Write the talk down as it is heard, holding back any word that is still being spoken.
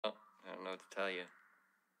know what to tell you.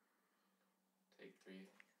 Take 3.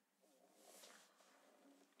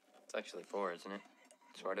 It's actually 4, isn't it?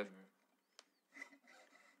 Sort of.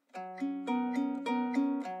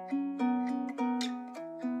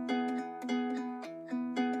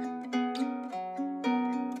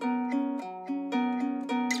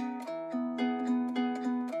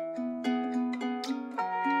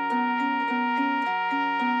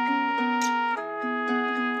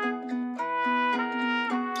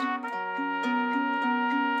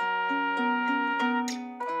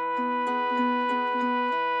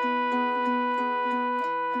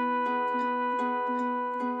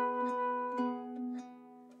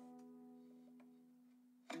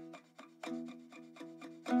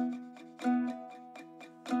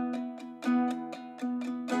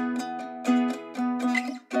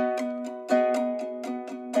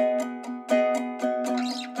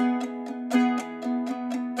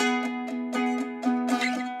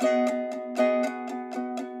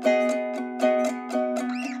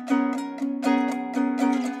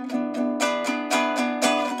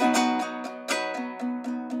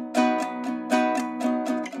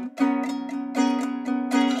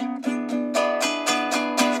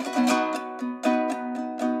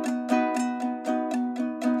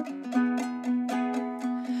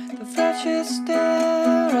 Freshest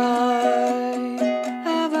air I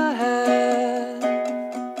ever had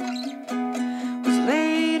was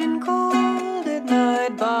late and cold at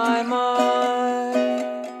night by myself.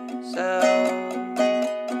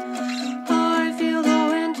 I feel the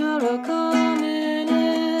winter a-coming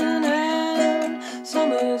in and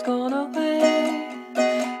summer's gone away.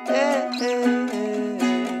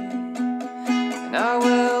 And I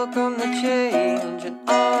welcome the change, and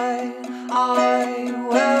I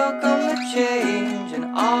welcome the change, and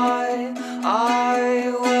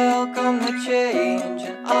I welcome the change,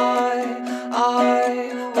 and I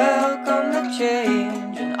welcome the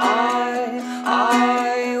change, and I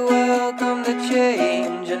welcome the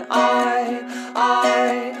change, and I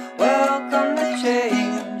welcome the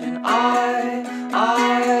change, and I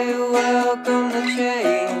welcome the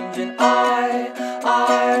change, and I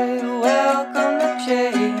welcome the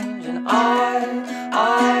change, and I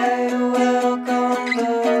welcome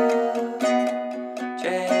the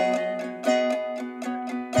change.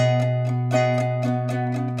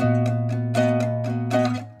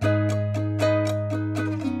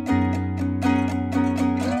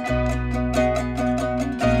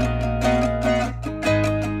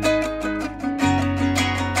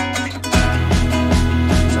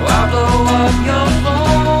 So I'll blow up your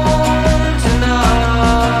phone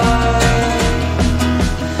tonight,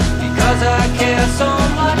 because I care so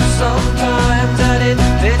much sometimes that it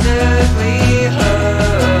physically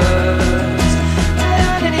hurts.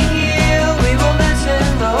 And in a year we will listen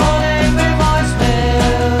to all angry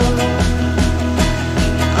voicemail.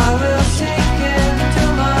 I will sink into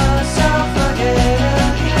myself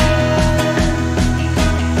again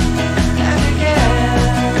and again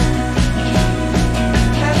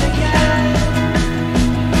and again.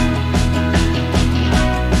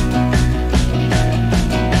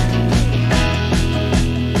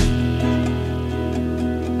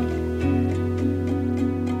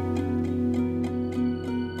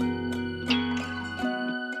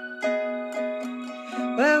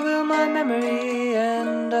 Where will my memory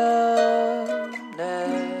end up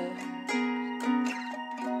next?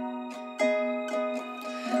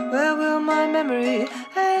 Where will my memory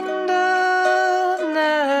end up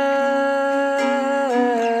next?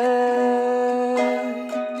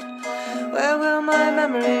 Where will my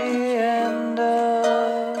memory end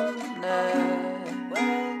up next?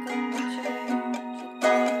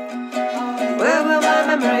 Where will my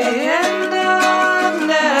memory end up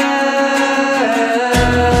next?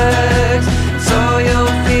 So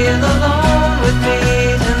you'll feel alone with me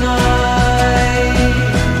tonight.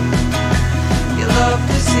 You love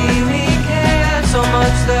to see me care so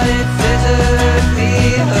much that it physically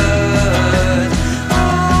hurts.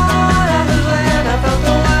 Oh, that was when I felt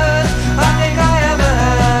the worst I think I ever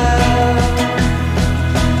have,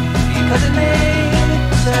 because it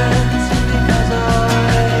made sense, because I love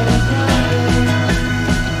it.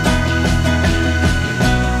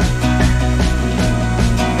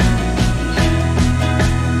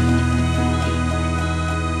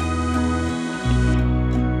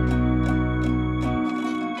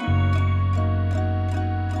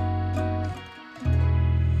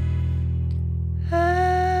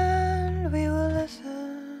 And we will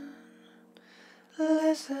listen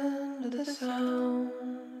to the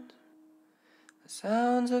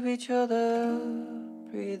sounds of each other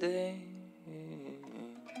breathing.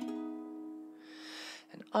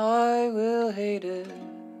 And I will hate it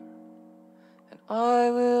I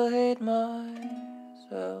will hate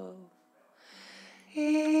myself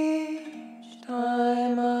each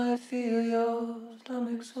time I feel your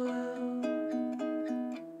stomach swell.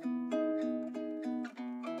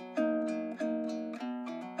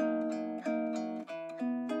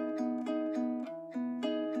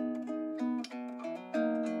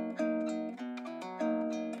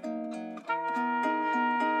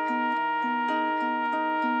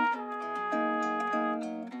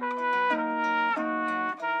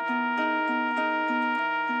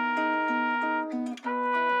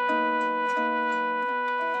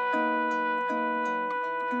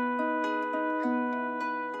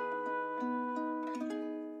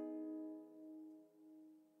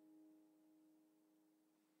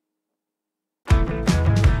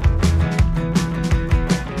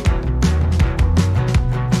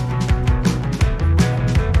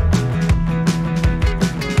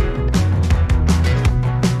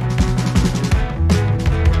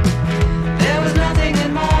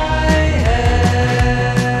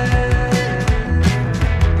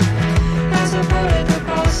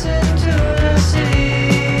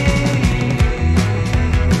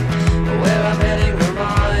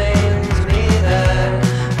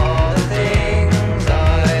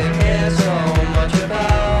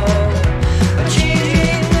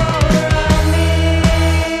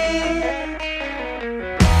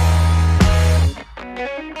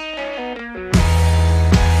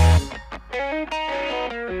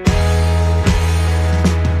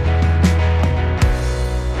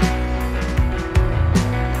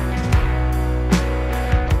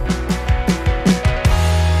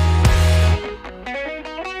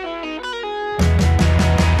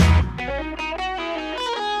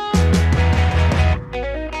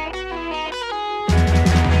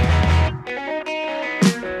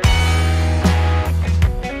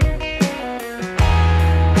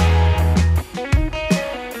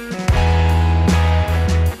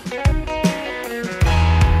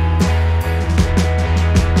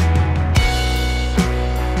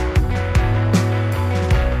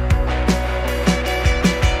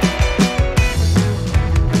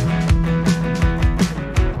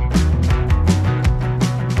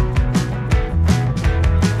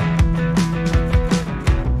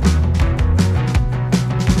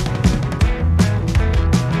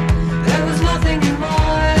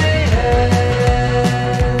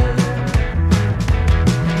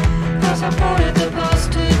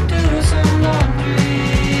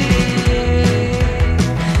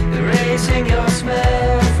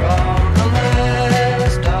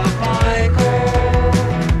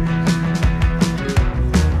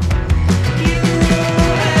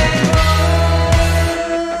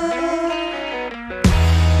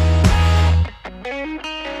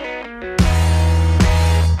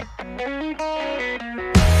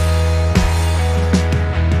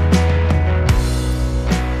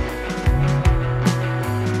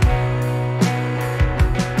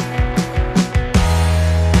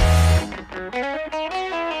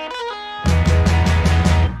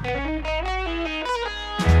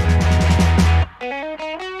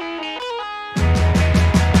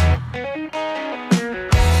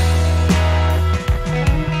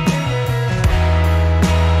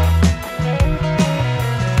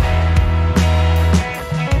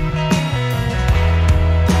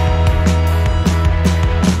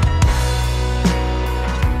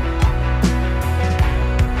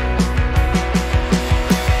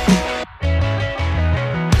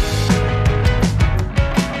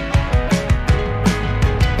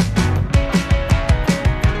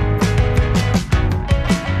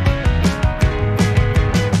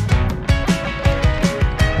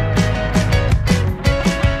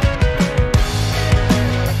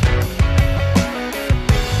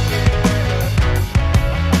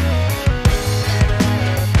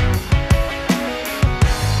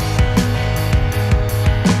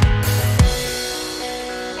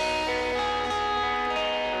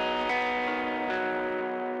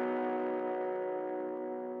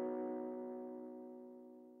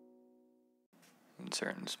 in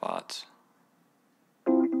certain spots.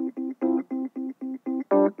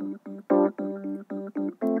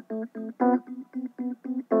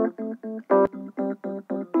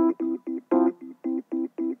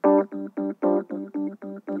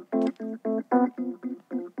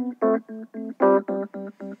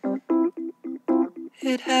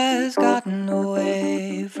 It has gotten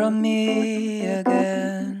away from me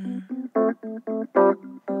again.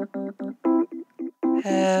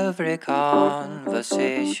 Every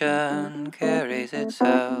conversation carries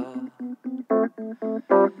itself.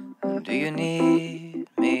 Do you need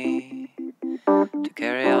me to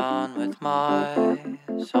carry on with my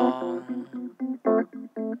song?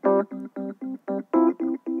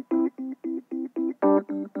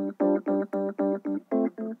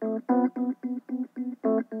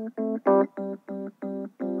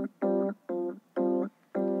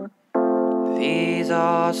 These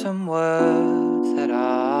are some words that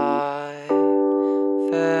I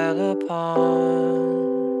fell upon.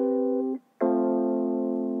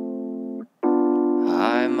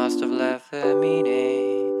 I must have left their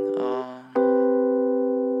meaning on.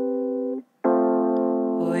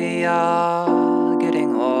 We are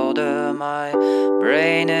getting older, my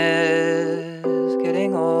brain is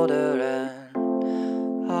getting older,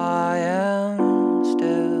 and I am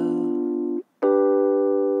still.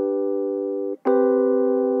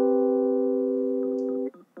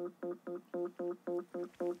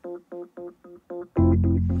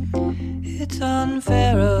 It's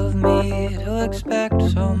unfair of me to expect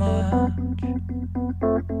so much.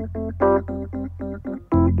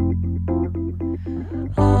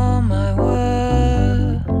 Are my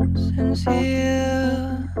words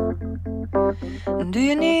sincere? Do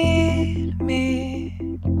you need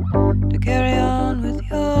me to carry on with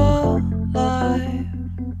your life?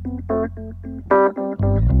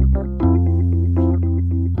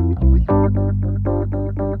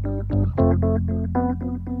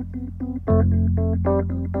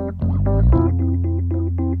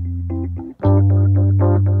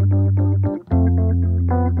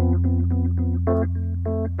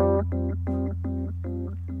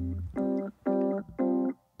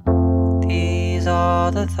 These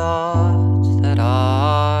are the thoughts that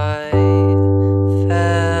I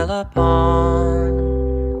fell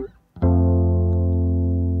upon.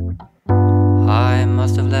 I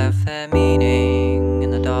must have left their meaning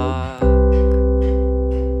in the dark.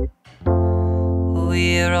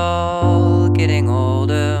 We're all getting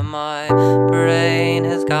older, my brain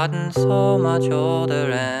has gotten so much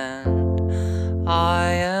older, and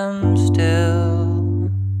I am still.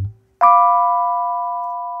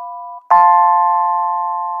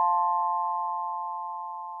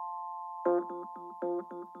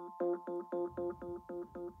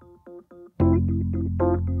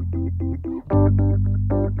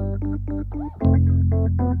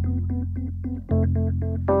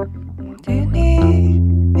 Do you need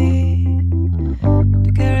me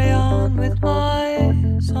to carry on with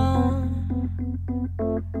my song?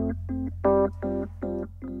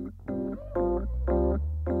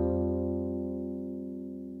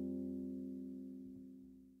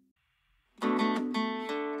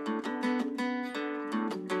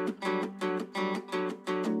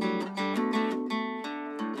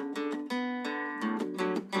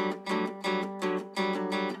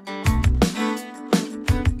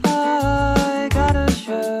 I got a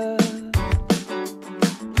shirt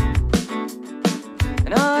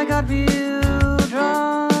and I got real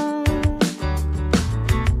drunk,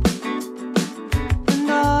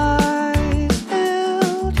 and I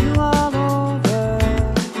spilled you all over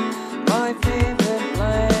my favorite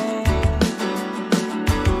blanket.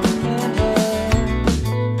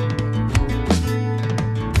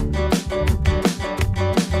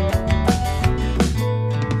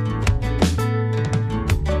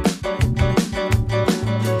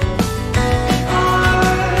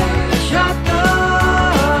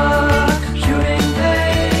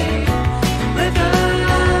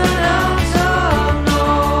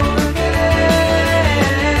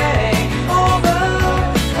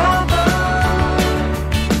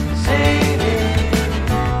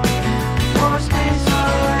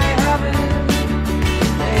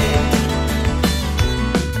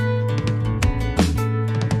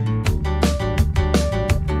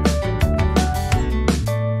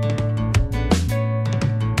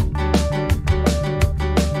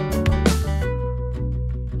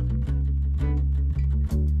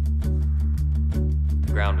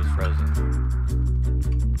 The ground was frozen.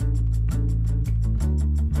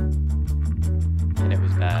 And it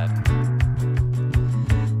was bad.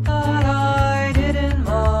 But I didn't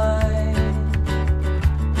mind.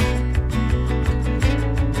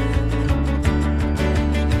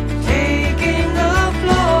 Taking the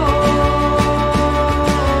floor.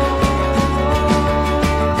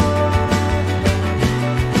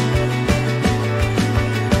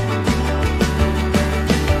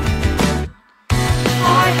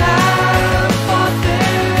 I have fun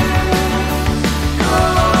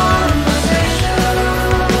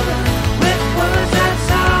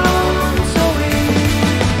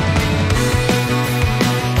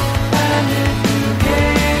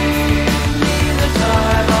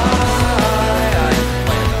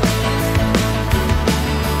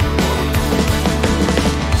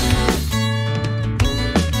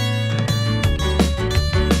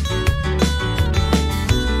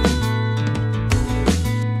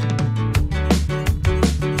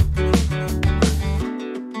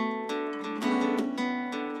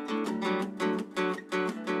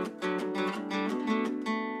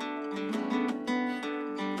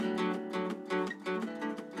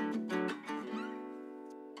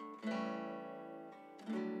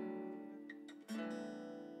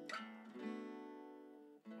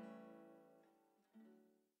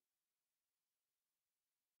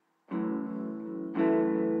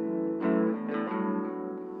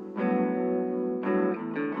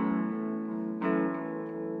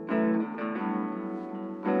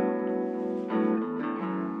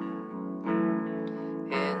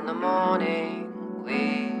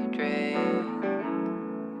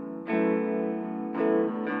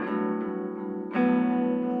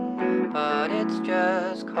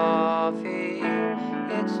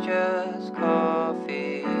just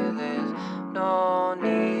coffee. There's no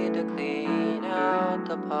need to clean out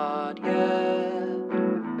the pot yet.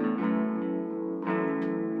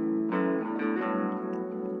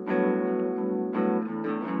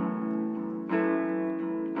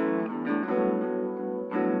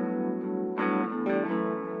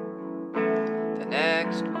 The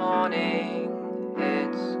next morning,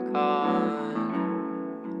 it's gone.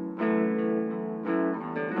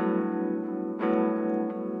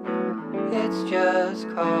 It's just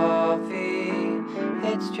coffee,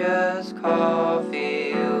 it's just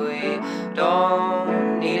coffee. We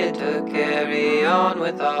don't need it to carry on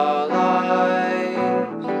with our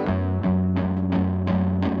lives.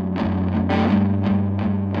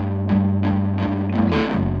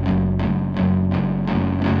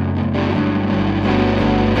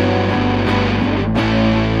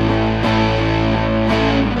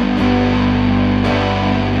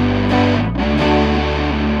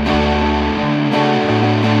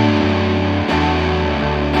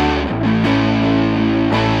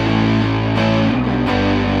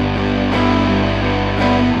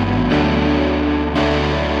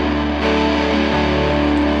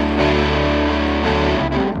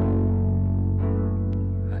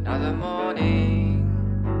 Another morning,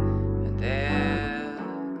 and they're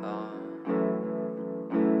gone.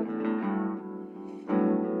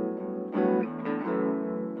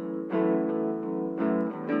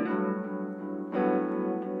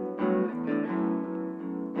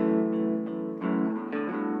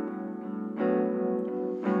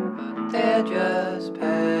 But they're just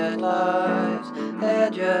pet lives, they're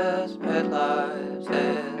just pet lives.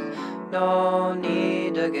 There's no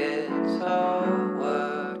need to get so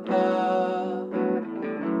worked up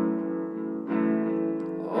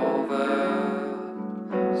over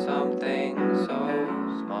something so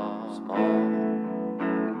small, small.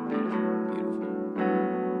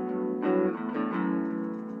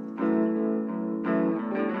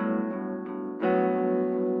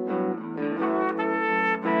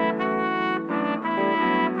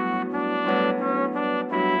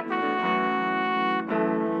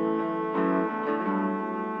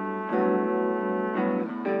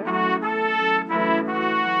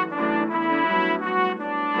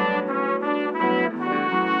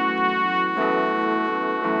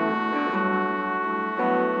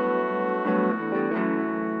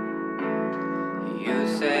 You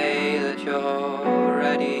say that you're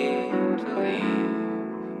ready to leave.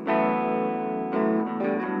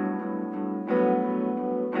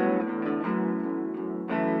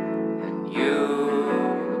 And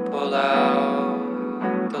you pull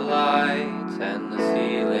out the lights and the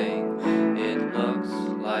ceiling. It looks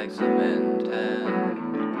like cement and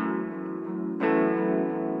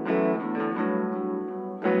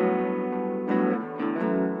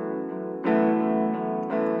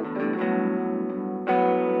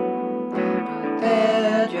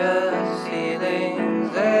they're just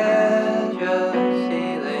ceilings, they're just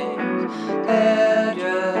ceilings, they're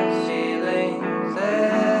just ceilings,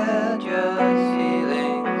 they're just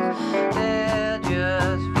ceilings, they're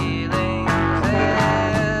just feelings,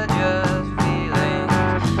 they're just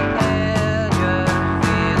feelings, they're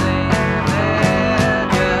just feelings, they're just feelings,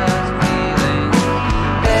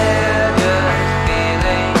 they're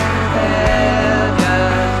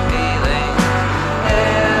just feelings,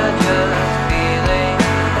 they're just feelings,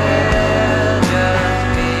 they're just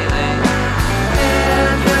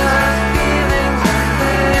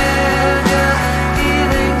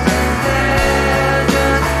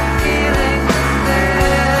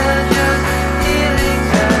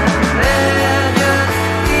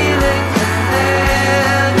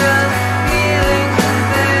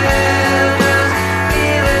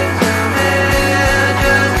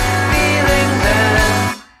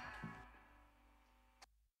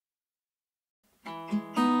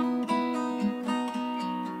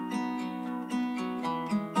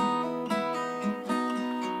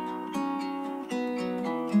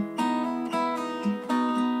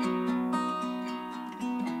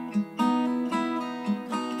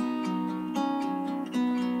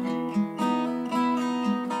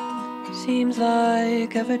Seems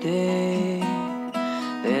like every day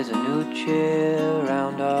there's a new chair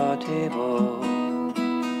around our table.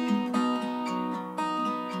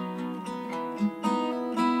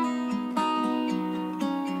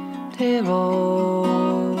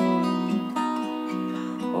 Table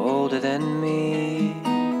older than me,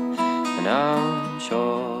 and I'm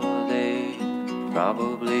sure they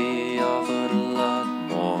probably offered a lot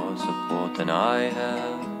more support than I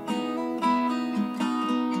have.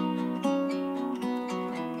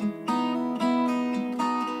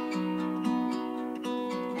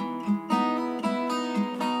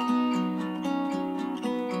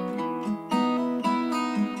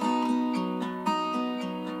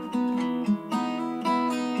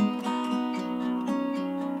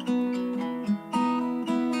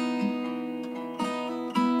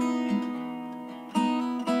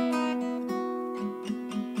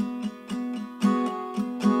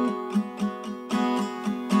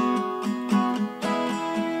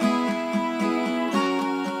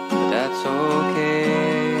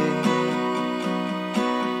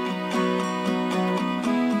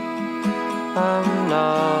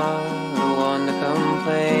 not the one to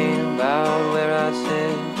complain about where I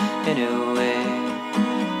sit anyway.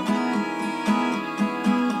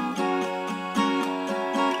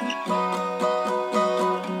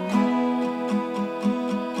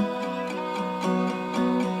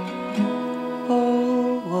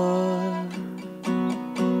 Old wood,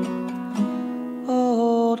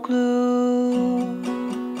 old glue,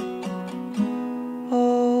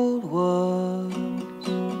 old woods,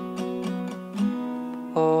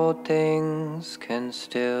 old things can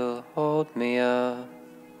still hold me up.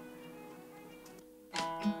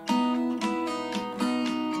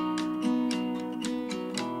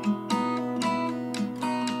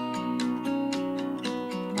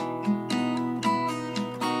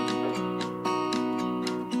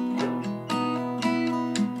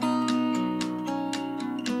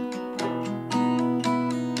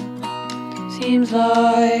 Seems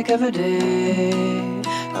like every day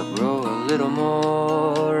I grow a little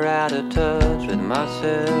more out of touch with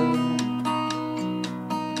myself.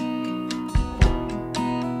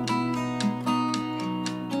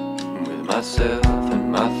 With myself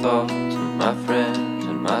and my thoughts and my friends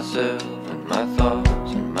and myself and my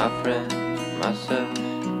thoughts and my friends and myself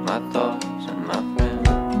and my thoughts and my friends.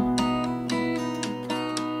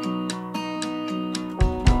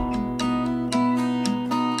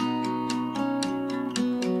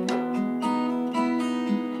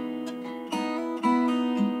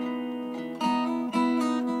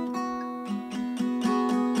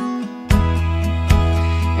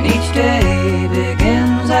 Each day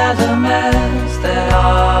begins as a mess that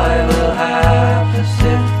I will have to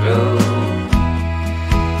sift through,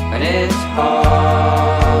 and it's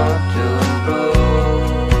hard to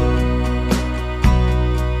improve.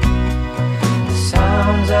 The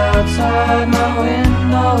sounds outside my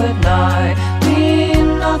window at night mean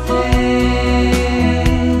nothing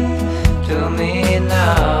to me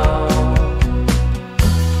now.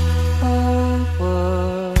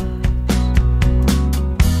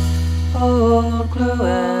 Old glue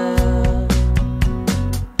and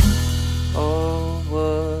old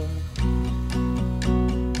wood.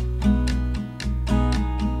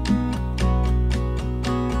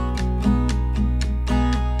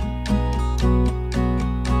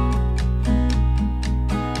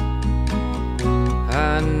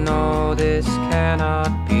 I know this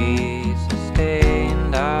cannot be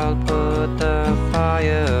sustained. I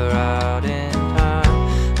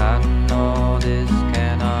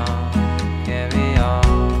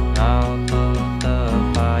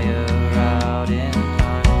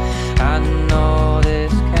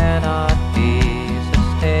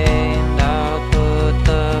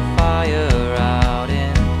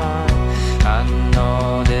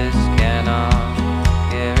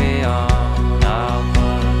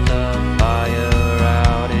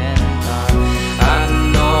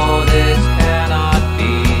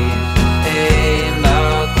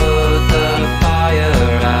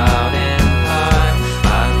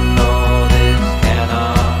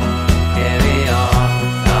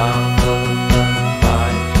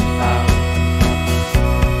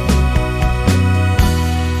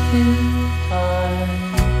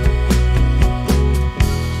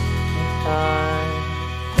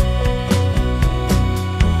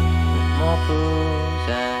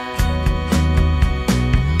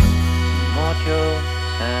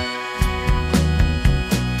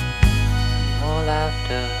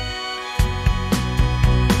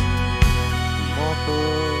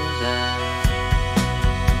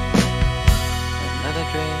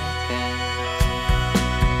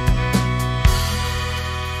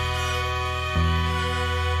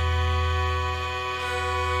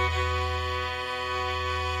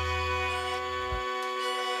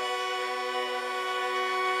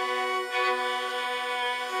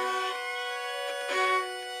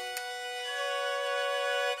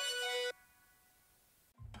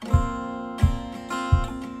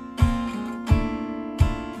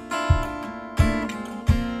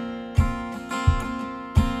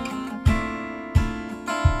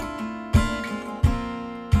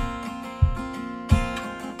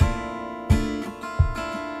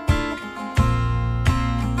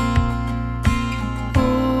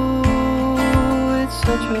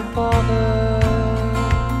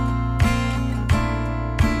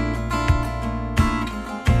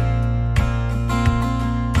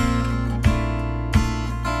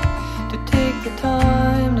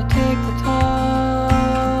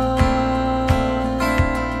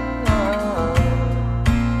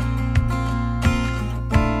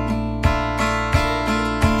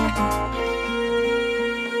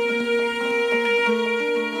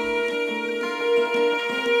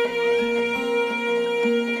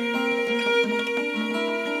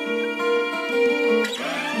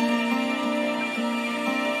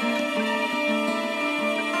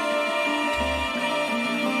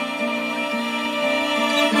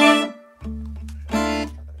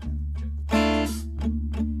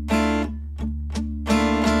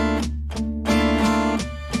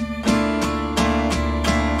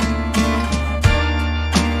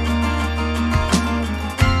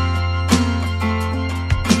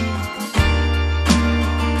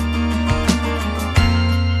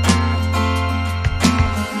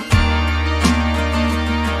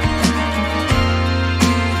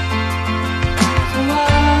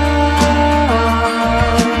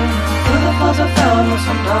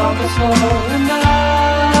snow and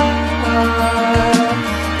night.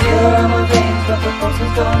 Feel around my veins, but the pulse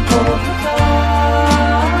has gone cold for time.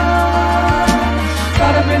 Try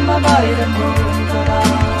to bring my body to move, but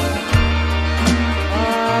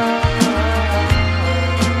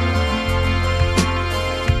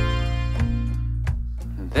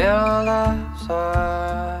there are lives I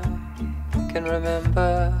can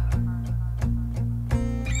remember,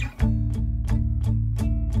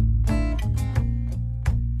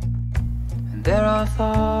 and there are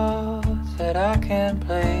thoughts that I can't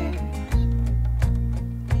place.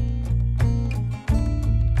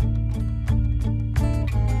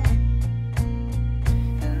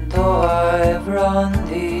 And though I've run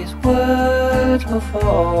these words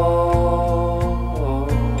before,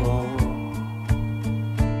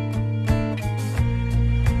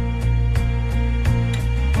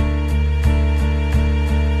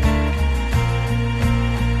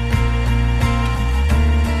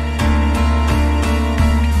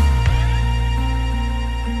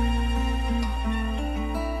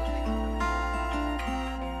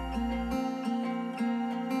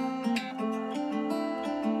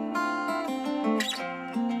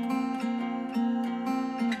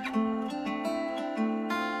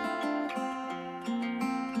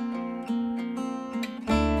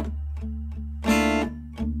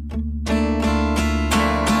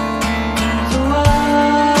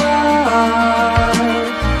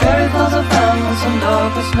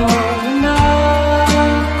 snow and night.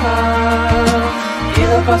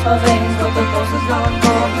 Feel across my veins, but the pulse has gone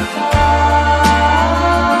cold for time.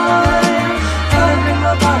 Try to bring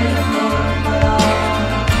my body to move, but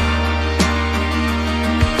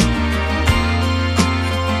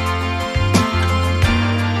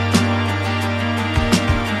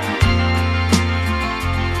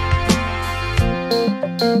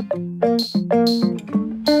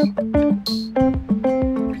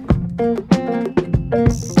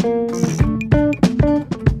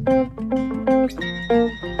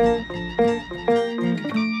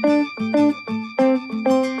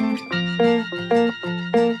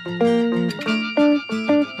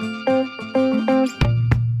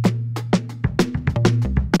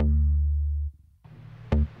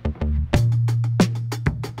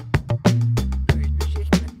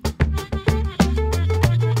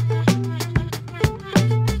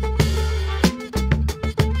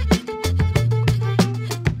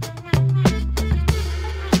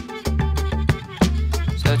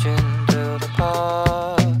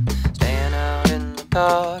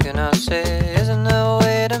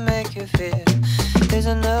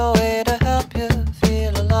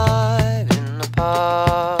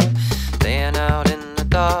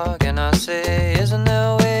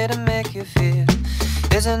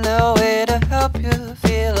isn't there a way to help you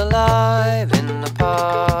feel alive in the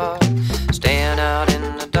park? Staying out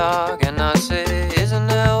in the dark, and I say, isn't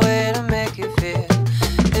there a way to make you feel?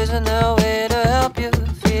 Isn't there a way to help you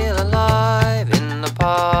feel alive in the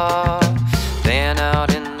park? Staying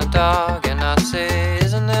out in the dark, and I say,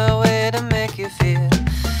 isn't there a way to make you feel?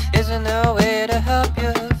 Isn't there a way to help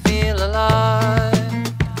you feel alive?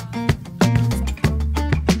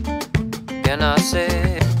 And I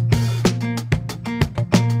say,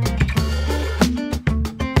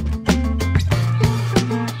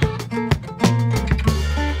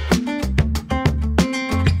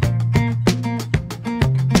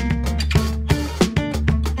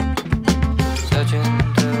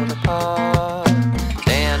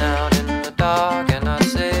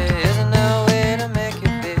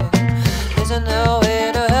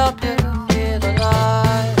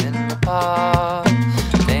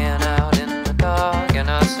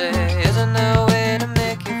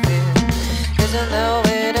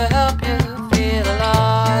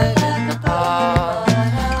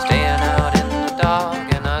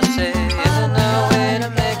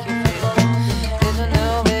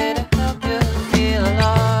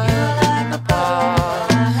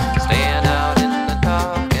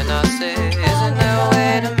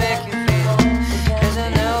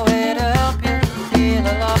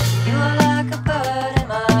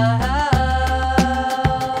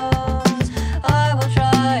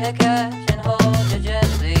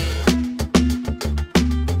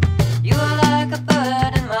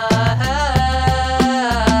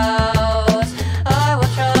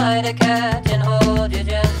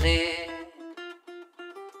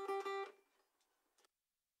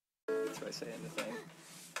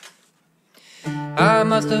 I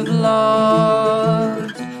must have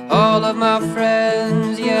lost all of my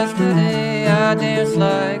friends yesterday. I danced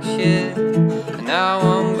like shit, and now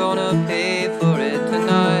I'm gonna pay for it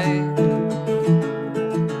tonight.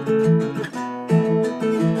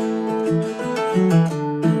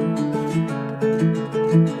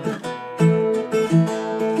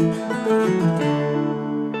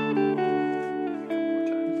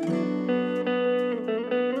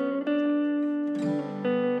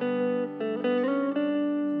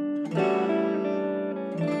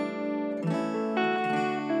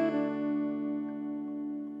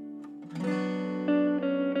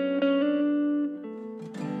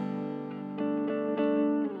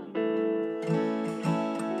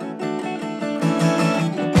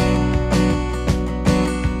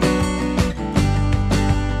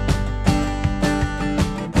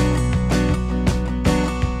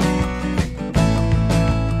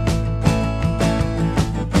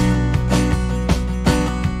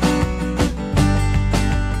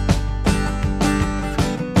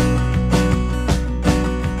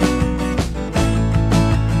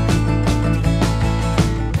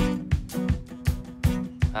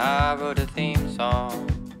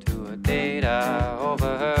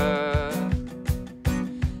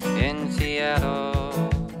 in Seattle.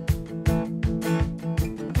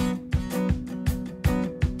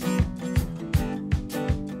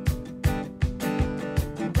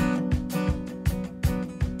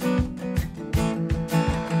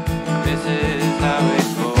 This is how it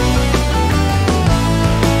goes.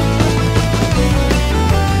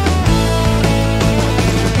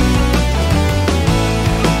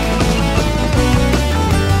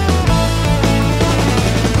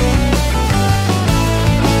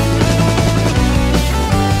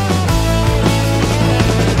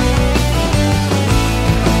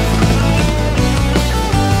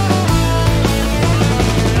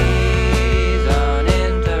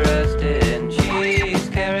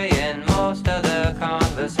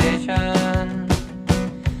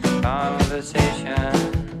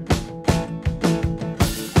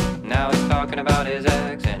 Now he's talking about his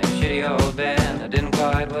ex and his shitty old band. It didn't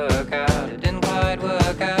quite work out, it didn't quite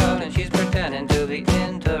work out, and she's pretending to be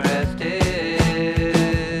interested.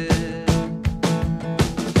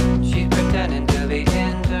 She's pretending to be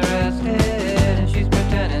interested, and she's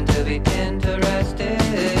pretending to be interested,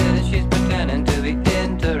 and she's pretending to be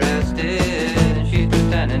interested, and she's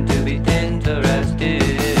pretending to be interested.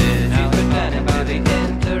 She's pretending to be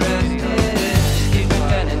interested.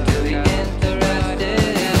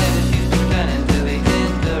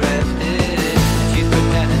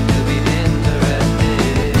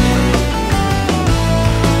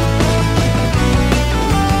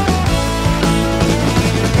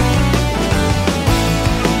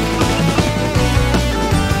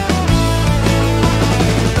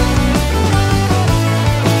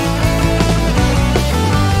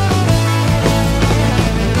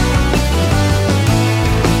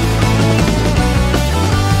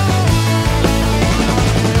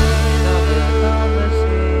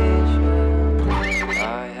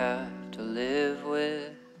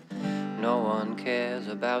 No one cares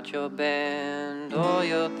about your band or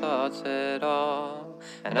your thoughts at all,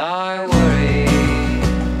 and I worry.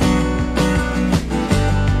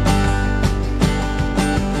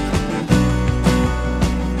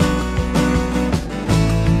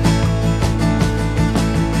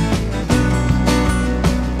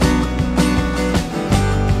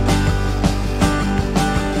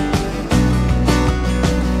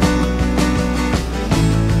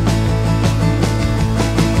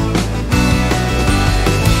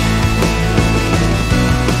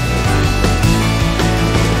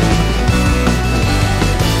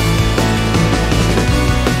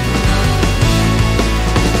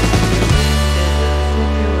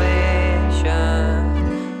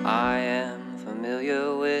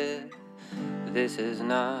 This is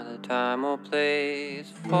not a time or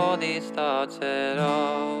place for these thoughts at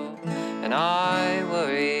all, and I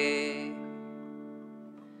worry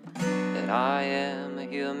that I am a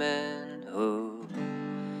human who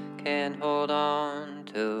can't hold on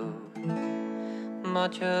to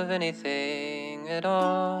much of anything at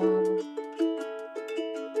all.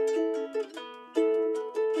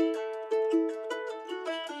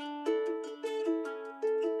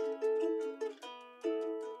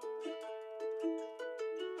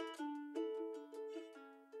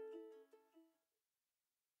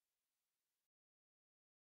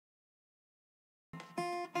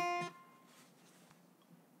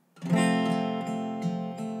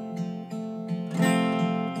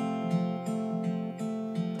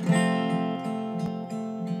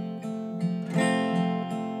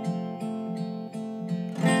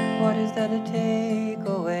 What is there to take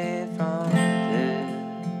away from this?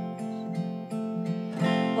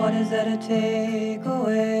 What is there to take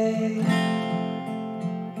away?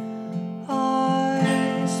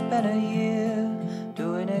 I spent a year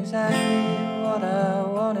doing exactly what I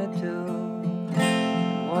wanted to.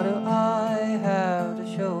 What do I have to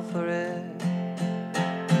show for it?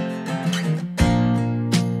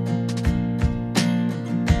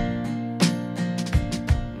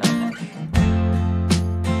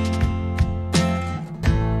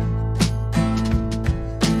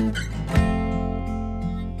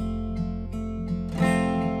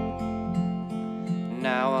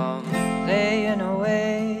 Now I'm laying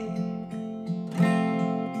awake,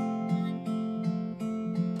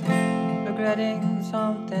 regretting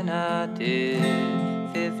something I did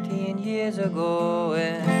 15 years ago,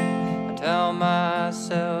 and I tell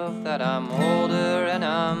myself that I'm older and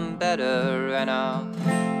I'm better, and I'll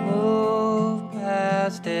move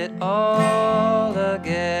past it all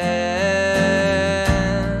again.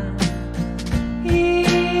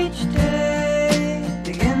 Each day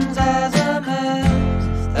begins as a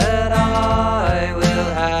mess that I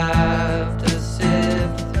will have to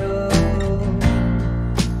sift through.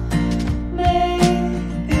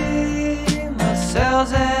 Maybe my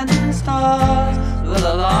cells and stars will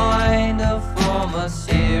align to form a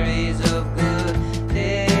series of good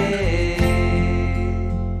days.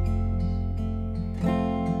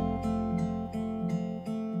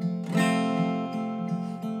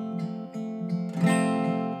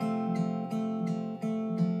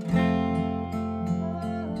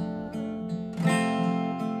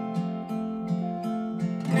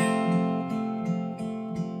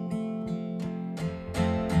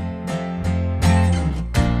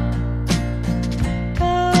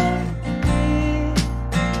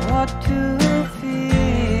 What to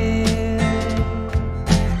feel,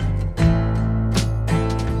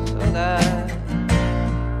 so that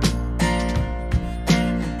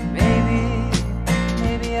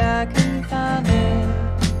maybe I can find it.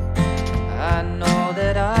 I know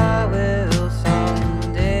that I will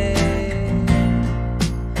someday.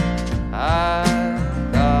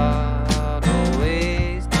 I've got a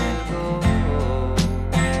ways to go.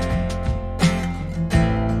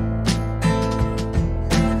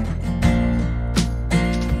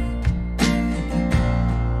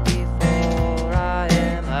 Before I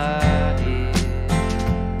am out here,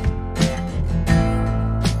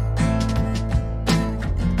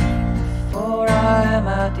 before I am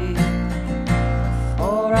out here.